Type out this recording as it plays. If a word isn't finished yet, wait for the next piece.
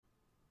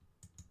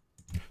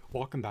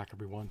Welcome back,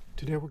 everyone.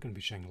 Today we're going to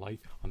be shedding light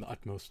on the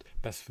utmost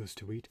best foods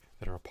to eat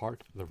that are a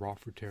part of the raw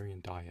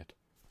fruitarian diet.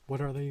 What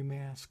are they, you may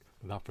ask?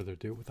 Without further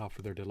ado, without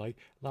further delay,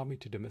 allow me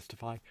to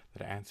demystify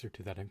that answer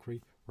to that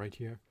inquiry right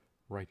here,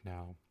 right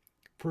now.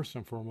 First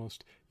and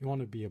foremost, you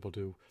want to be able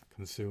to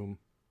consume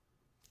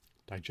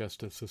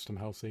digestive system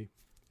healthy,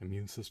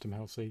 immune system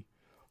healthy,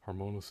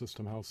 hormonal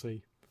system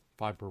healthy,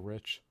 fiber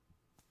rich,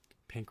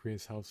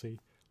 pancreas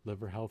healthy,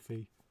 liver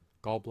healthy,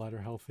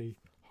 gallbladder healthy,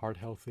 heart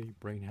healthy,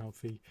 brain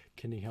healthy,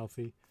 kidney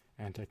healthy,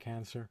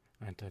 anti-cancer,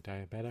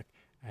 anti-diabetic,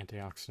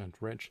 antioxidant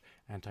rich,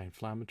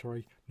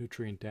 anti-inflammatory,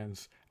 nutrient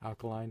dense,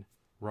 alkaline,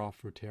 raw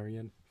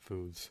fruitarian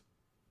foods.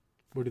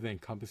 What do they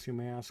encompass, you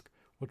may ask?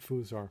 What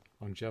foods are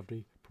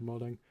longevity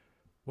promoting?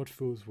 What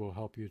foods will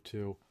help you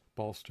to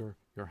bolster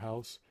your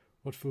health?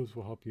 What foods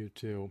will help you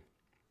to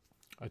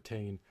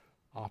attain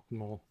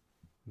optimal,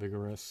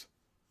 vigorous,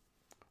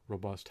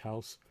 robust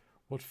health?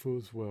 What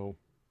foods will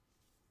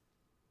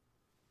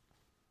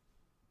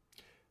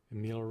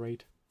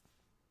ameliorate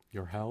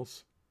your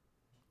health?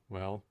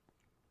 Well,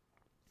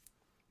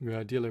 you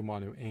ideally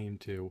want to aim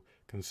to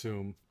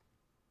consume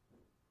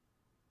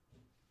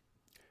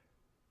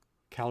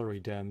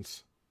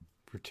calorie-dense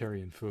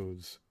fruitarian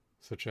foods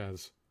such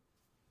as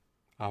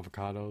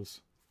avocados,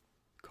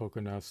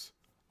 coconuts,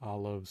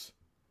 olives,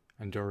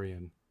 and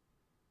durian.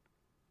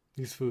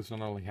 These foods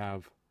not only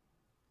have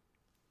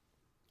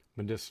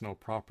medicinal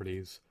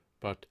properties,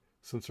 but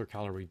since they're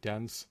calorie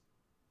dense,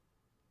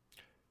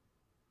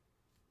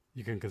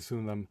 you can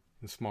consume them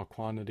in small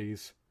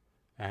quantities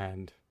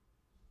and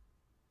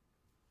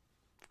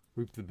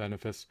reap the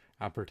benefits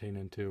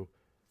appertaining to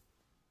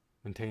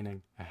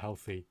maintaining a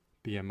healthy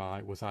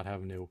BMI without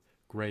having to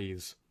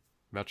graze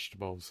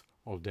vegetables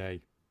all day.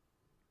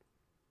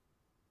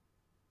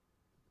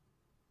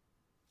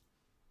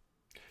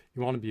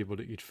 You want to be able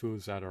to eat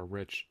foods that are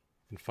rich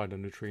in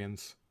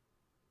phytonutrients,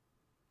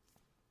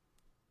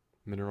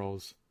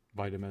 minerals,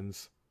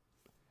 vitamins,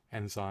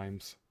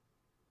 enzymes,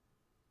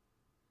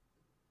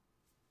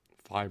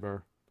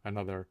 fiber, and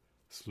other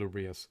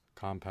salubrious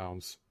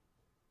compounds.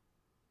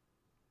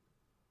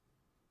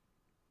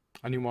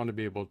 And you want to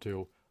be able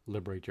to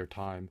liberate your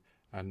time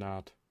and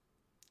not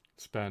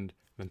spend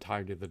the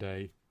entirety of the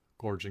day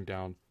gorging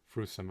down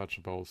fruits and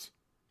vegetables.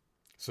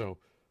 So,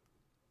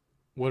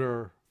 what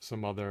are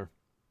some other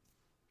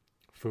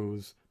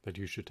foods that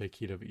you should take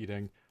heed of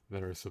eating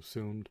that are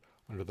subsumed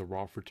under the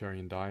raw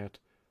fruitarian diet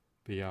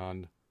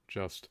beyond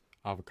just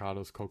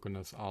avocados,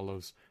 coconuts,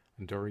 olives,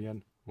 and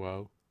durian?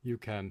 Well, you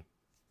can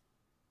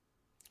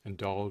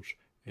indulge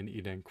in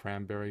eating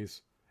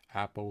cranberries,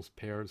 apples,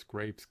 pears,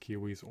 grapes,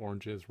 kiwis,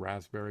 oranges,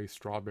 raspberries,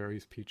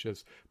 strawberries,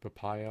 peaches,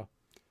 papaya,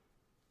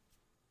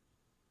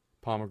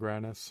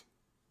 pomegranates,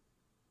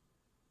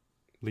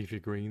 leafy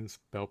greens,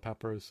 bell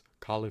peppers,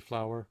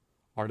 cauliflower,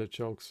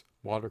 artichokes,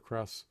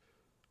 watercress,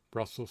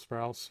 Brussels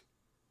sprouts,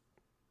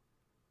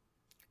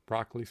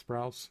 broccoli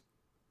sprouts,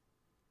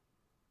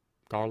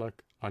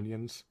 garlic,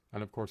 onions,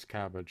 and of course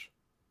cabbage.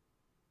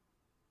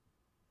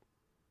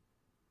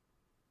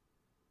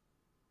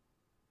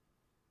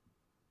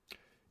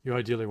 You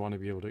ideally want to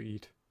be able to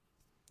eat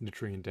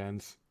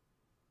nutrient-dense,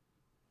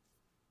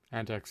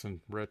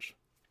 antioxidant-rich,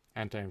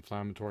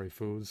 anti-inflammatory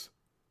foods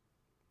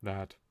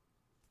that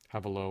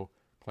have a low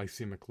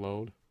glycemic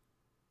load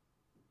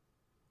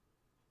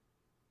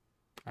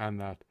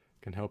and that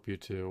can help you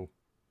to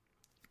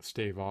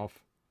stave off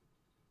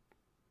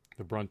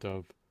the brunt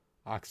of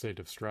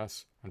oxidative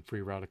stress and free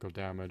radical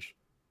damage.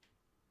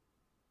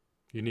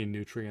 You need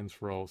nutrients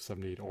for all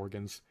 78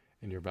 organs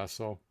in your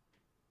vessel,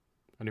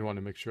 and you want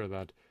to make sure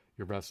that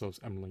your vessel is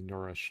eminently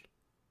nourished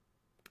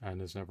and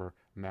is never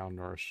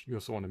malnourished. You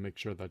also want to make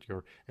sure that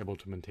you're able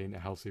to maintain a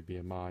healthy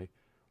BMI,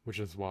 which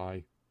is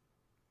why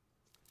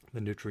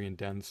the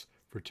nutrient-dense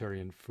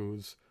fruitarian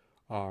foods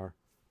are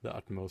the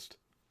utmost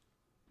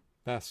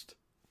best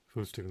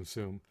foods to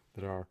consume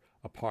that are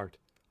a part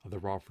of the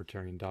raw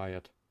fruitarian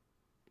diet.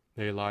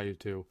 They allow you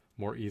to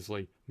more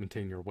easily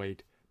maintain your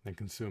weight than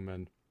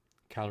consuming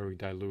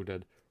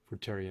calorie-diluted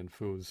fruitarian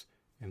foods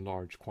in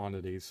large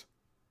quantities.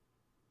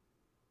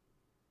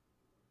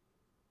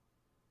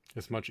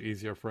 It's much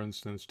easier, for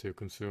instance, to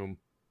consume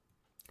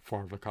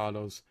 4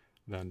 avocados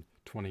than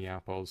 20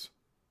 apples.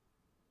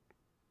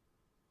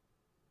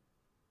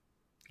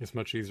 It's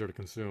much easier to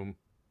consume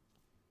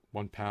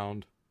 1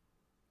 pound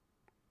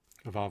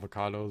of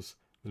avocados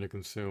than to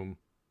consume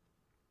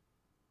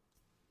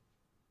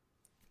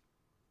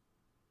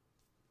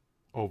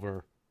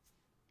over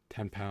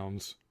 10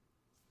 pounds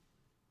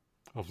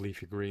of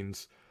leafy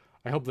greens.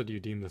 I hope that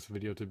you deem this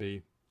video to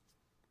be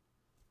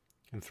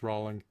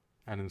enthralling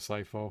and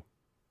insightful.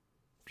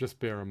 Just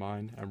bear in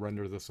mind and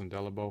render this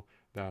indelible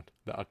that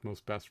the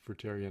utmost best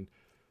fruitarian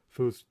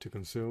foods to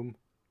consume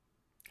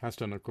has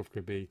to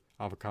unequivocally be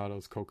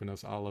avocados,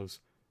 coconuts, olives,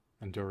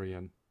 and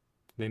durian.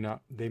 They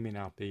may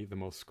not be the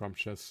most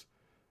scrumptious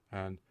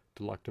and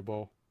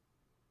delectable.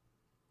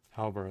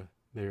 However,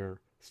 they are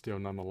still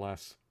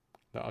nonetheless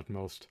the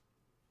utmost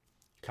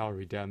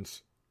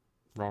calorie-dense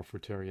raw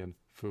fruitarian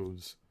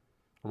foods.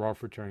 A raw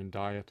fruitarian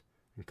diet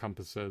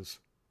encompasses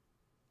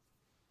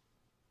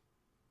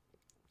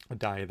a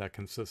diet that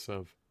consists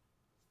of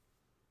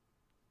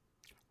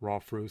raw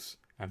fruits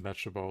and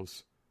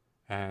vegetables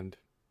and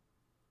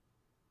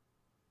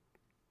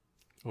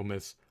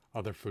omits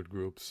other food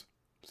groups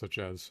such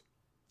as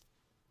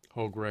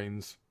whole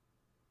grains,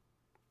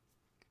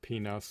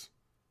 peanuts,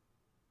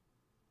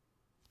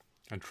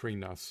 and tree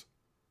nuts.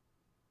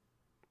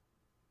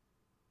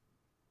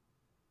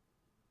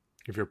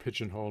 If you're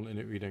pigeonholed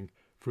into eating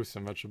fruits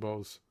and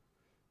vegetables,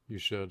 you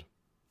should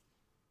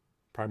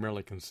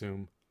primarily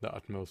consume the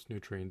utmost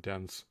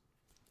nutrient-dense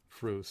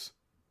fruits.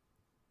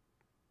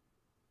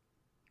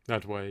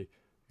 That way,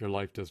 your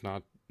life does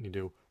not need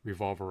to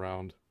revolve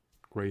around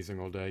grazing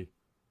all day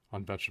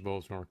on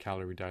vegetables nor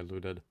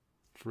calorie-diluted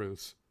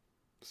fruits.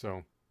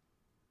 So,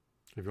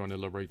 if you want to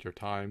liberate your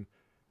time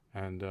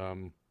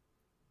and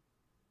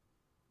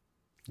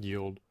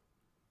yield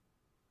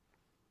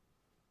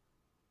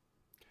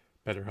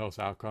better health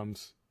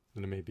outcomes,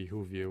 then it may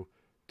behoove you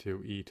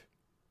to eat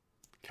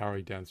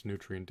calorie-dense,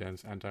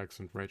 nutrient-dense,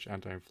 antioxidant-rich,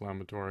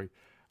 anti-inflammatory,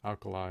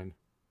 alkaline,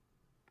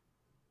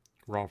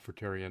 raw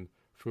fruitarian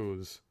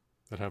foods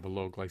that have a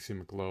low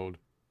glycemic load,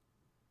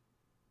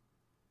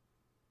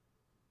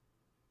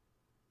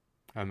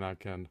 and that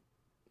can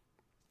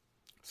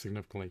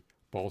significantly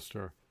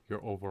bolster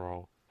your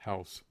overall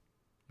health.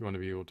 You want to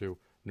be able to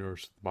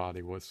nourish the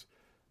body with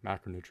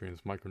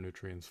macronutrients,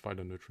 micronutrients,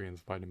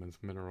 phytonutrients, vitamins,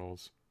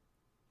 minerals,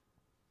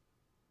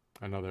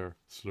 and other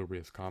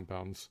salubrious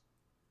compounds.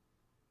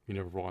 You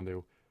never want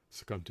to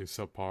succumb to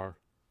subpar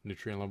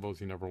nutrient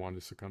levels. You never want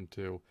to succumb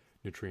to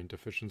nutrient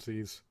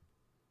deficiencies.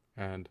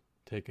 And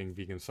taking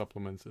vegan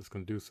supplements is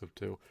conducive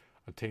to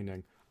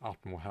attaining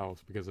optimal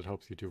health because it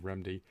helps you to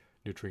remedy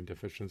nutrient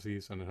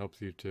deficiencies and it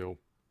helps you to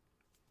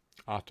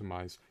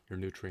optimize your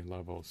nutrient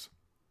levels.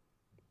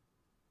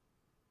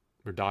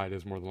 Your diet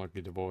is more than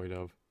likely devoid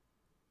of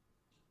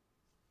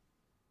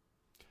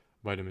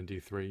vitamin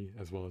D3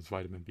 as well as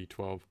vitamin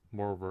B12.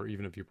 Moreover,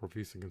 even if you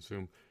profusely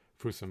consume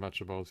fruits and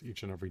vegetables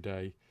each and every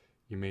day,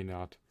 you may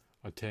not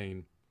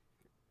attain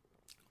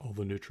all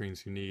the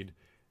nutrients you need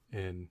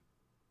in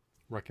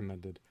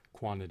recommended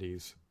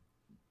quantities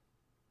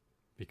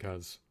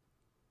because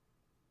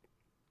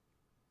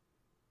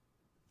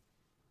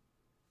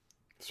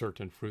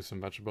certain fruits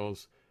and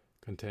vegetables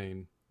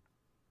contain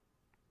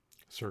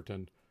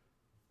certain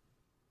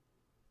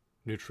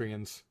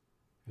nutrients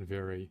in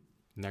very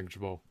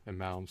negligible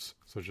amounts,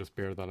 so just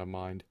bear that in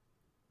mind.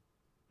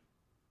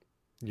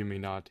 You may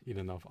not eat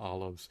enough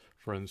olives,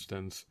 for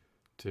instance,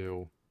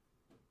 to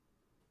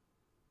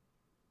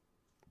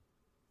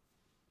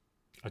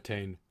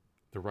attain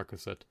the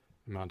requisite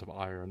amount of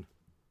iron.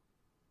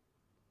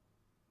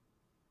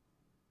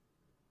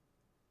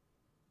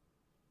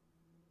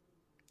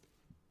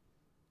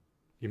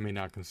 You may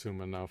not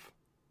consume enough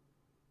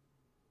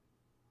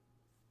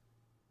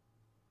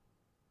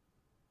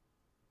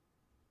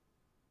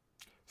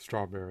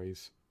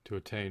strawberries to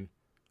attain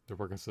the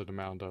requisite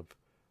amount of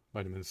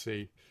vitamin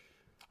C.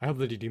 I hope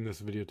that you deem this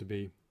video to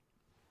be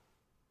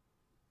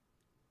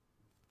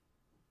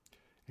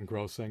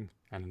engrossing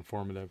and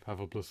informative. Have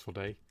a blissful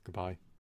day. Goodbye.